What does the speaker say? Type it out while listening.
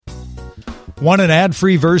Want an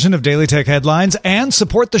ad-free version of Daily Tech Headlines and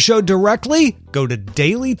support the show directly? Go to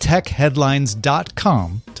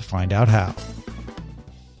dailytechheadlines.com to find out how.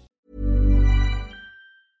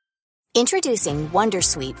 Introducing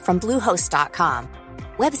Wondersuite from Bluehost.com.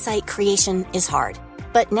 Website creation is hard,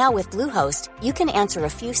 but now with Bluehost, you can answer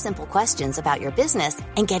a few simple questions about your business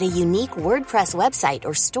and get a unique WordPress website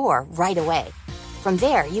or store right away. From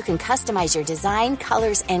there, you can customize your design,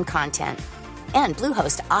 colors, and content. And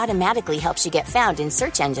Bluehost automatically helps you get found in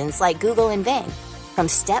search engines like Google and Bing. From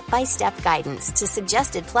step-by-step guidance to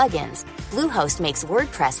suggested plugins, Bluehost makes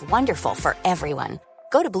WordPress wonderful for everyone.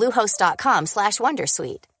 Go to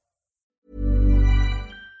bluehost.com/wondersuite.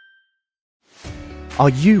 Are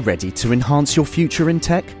you ready to enhance your future in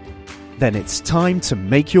tech? Then it's time to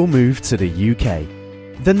make your move to the UK,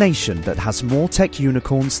 the nation that has more tech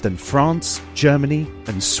unicorns than France, Germany,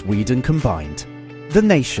 and Sweden combined. The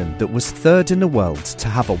nation that was third in the world to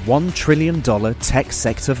have a $1 trillion tech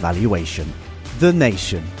sector valuation. The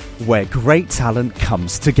nation where great talent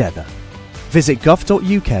comes together. Visit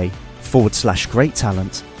gov.uk/great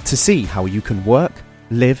talent to see how you can work,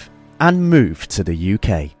 live, and move to the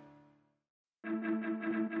UK.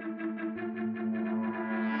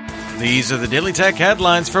 These are the Daily Tech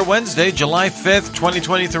headlines for Wednesday, July 5th,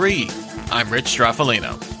 2023. I'm Rich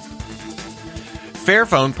Straffolino.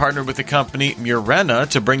 Fairphone partnered with the company Murena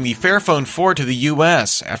to bring the Fairphone 4 to the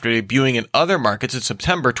US after debuting in other markets in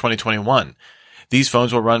September 2021. These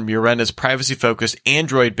phones will run Murena's privacy-focused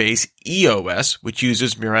Android-based EOS, which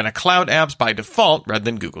uses Murena Cloud apps by default rather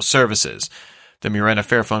than Google services. The Murena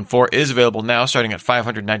Fairphone 4 is available now starting at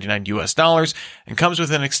 $599 and comes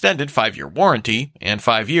with an extended 5-year warranty and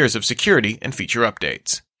 5 years of security and feature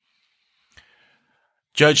updates.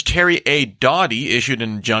 Judge Terry A. Doughty issued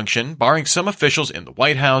an injunction barring some officials in the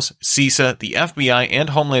White House, CISA, the FBI, and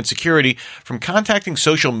Homeland Security from contacting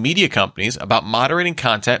social media companies about moderating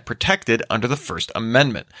content protected under the First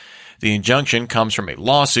Amendment. The injunction comes from a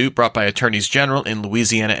lawsuit brought by attorneys general in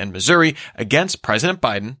Louisiana and Missouri against President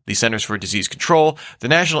Biden, the Centers for Disease Control, the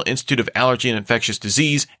National Institute of Allergy and Infectious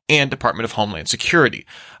Disease, and Department of Homeland Security,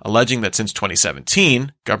 alleging that since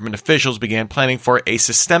 2017, government officials began planning for a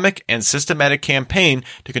systemic and systematic campaign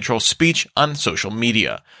to control speech on social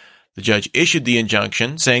media. The judge issued the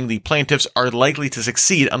injunction, saying the plaintiffs are likely to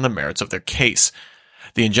succeed on the merits of their case.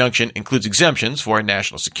 The injunction includes exemptions for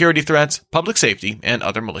national security threats, public safety, and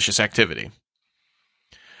other malicious activity.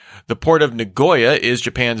 The port of Nagoya is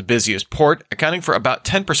Japan's busiest port, accounting for about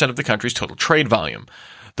 10% of the country's total trade volume.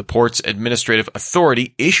 The port's administrative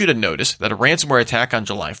authority issued a notice that a ransomware attack on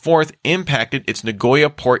July 4th impacted its Nagoya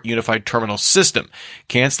Port Unified Terminal system,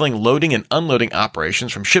 canceling loading and unloading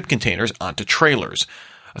operations from ship containers onto trailers.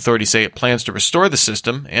 Authorities say it plans to restore the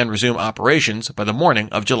system and resume operations by the morning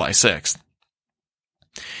of July 6th.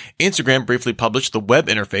 Instagram briefly published the web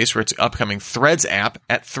interface for its upcoming Threads app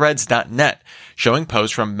at threads.net, showing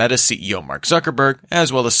posts from Meta CEO Mark Zuckerberg,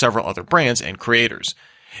 as well as several other brands and creators.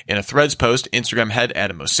 In a Threads post, Instagram head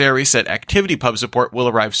Adam Mosseri said ActivityPub support will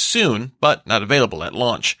arrive soon, but not available at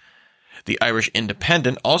launch. The Irish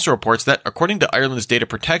Independent also reports that, according to Ireland's Data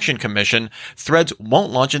Protection Commission, Threads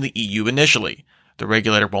won't launch in the EU initially. The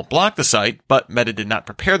regulator won't block the site, but Meta did not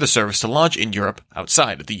prepare the service to launch in Europe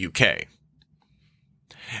outside of the UK.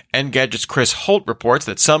 Engadget's Chris Holt reports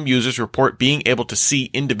that some users report being able to see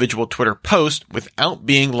individual Twitter posts without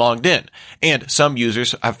being logged in, and some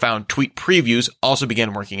users have found tweet previews also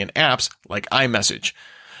began working in apps like iMessage.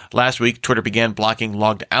 Last week, Twitter began blocking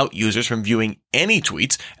logged-out users from viewing any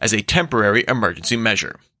tweets as a temporary emergency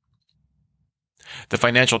measure. The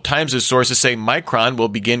Financial Times' sources say Micron will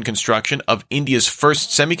begin construction of India's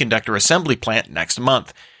first semiconductor assembly plant next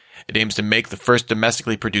month. It aims to make the first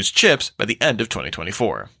domestically produced chips by the end of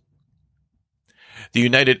 2024. The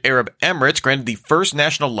United Arab Emirates granted the first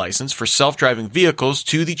national license for self-driving vehicles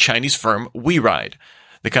to the Chinese firm WeRide.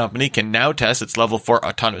 The company can now test its Level 4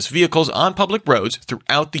 autonomous vehicles on public roads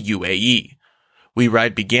throughout the UAE.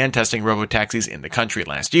 WeRide began testing robotaxis in the country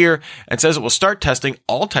last year and says it will start testing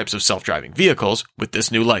all types of self-driving vehicles with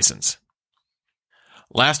this new license.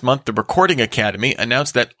 Last month, the Recording Academy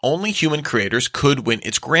announced that only human creators could win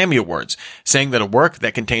its Grammy Awards, saying that a work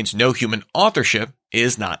that contains no human authorship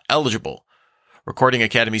is not eligible. Recording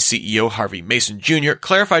Academy CEO Harvey Mason Jr.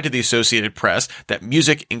 clarified to the Associated Press that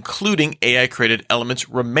music, including AI-created elements,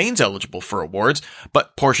 remains eligible for awards,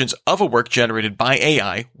 but portions of a work generated by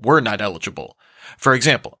AI were not eligible. For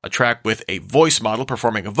example, a track with a voice model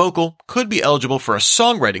performing a vocal could be eligible for a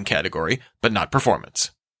songwriting category, but not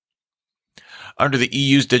performance. Under the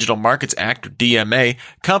EU's Digital Markets Act, or DMA,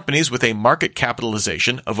 companies with a market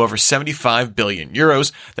capitalization of over 75 billion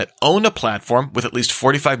euros that own a platform with at least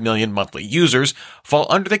 45 million monthly users fall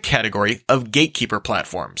under the category of gatekeeper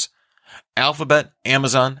platforms. Alphabet,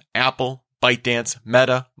 Amazon, Apple, ByteDance,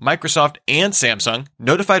 Meta, Microsoft, and Samsung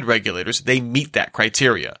notified regulators they meet that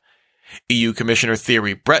criteria. EU Commissioner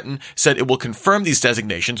Thierry Breton said it will confirm these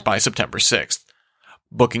designations by September 6th.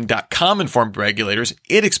 Booking.com informed regulators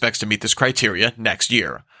it expects to meet this criteria next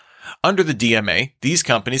year. Under the DMA, these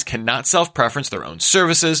companies cannot self-preference their own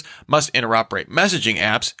services, must interoperate messaging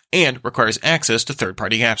apps, and requires access to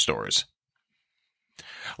third-party app stores.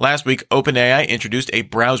 Last week, OpenAI introduced a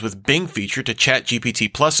Browse with Bing feature to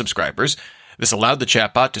ChatGPT Plus subscribers. This allowed the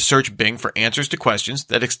chatbot to search Bing for answers to questions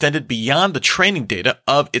that extended beyond the training data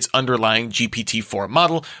of its underlying GPT-4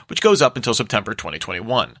 model, which goes up until September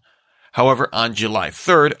 2021. However, on July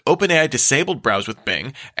 3rd, OpenAI disabled Browse with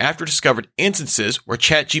Bing after discovered instances where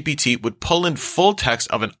ChatGPT would pull in full text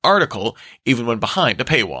of an article even when behind a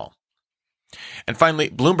paywall. And finally,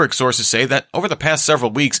 Bloomberg sources say that over the past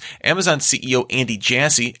several weeks, Amazon CEO Andy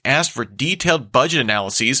Jassy asked for detailed budget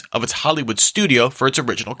analyses of its Hollywood studio for its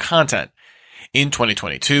original content. In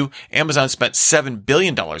 2022, Amazon spent $7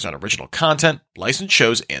 billion on original content, licensed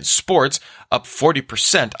shows, and sports, up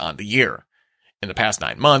 40% on the year. In the past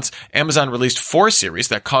 9 months, Amazon released 4 series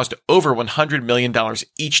that cost over $100 million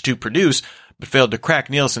each to produce, but failed to crack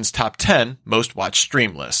Nielsen's top 10 most-watched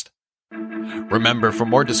stream list. Remember, for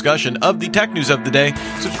more discussion of the tech news of the day,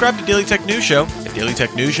 subscribe to Daily Tech News Show at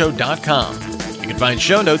dailytechnewsshow.com. You can find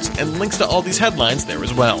show notes and links to all these headlines there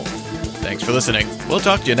as well. Thanks for listening. We'll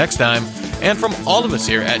talk to you next time. And from all of us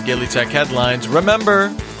here at Daily Tech Headlines, remember,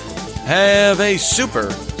 have a super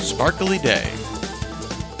sparkly day.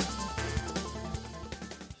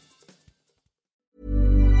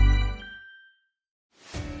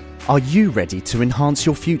 Are you ready to enhance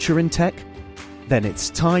your future in tech? Then it's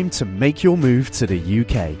time to make your move to the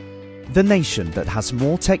UK, the nation that has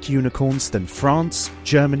more tech unicorns than France,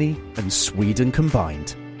 Germany, and Sweden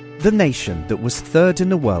combined. The nation that was third in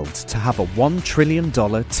the world to have a $1 trillion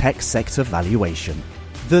tech sector valuation.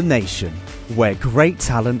 The nation where great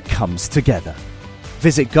talent comes together.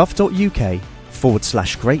 Visit gov.uk/great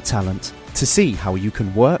talent to see how you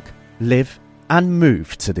can work, live, and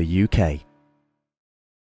move to the UK.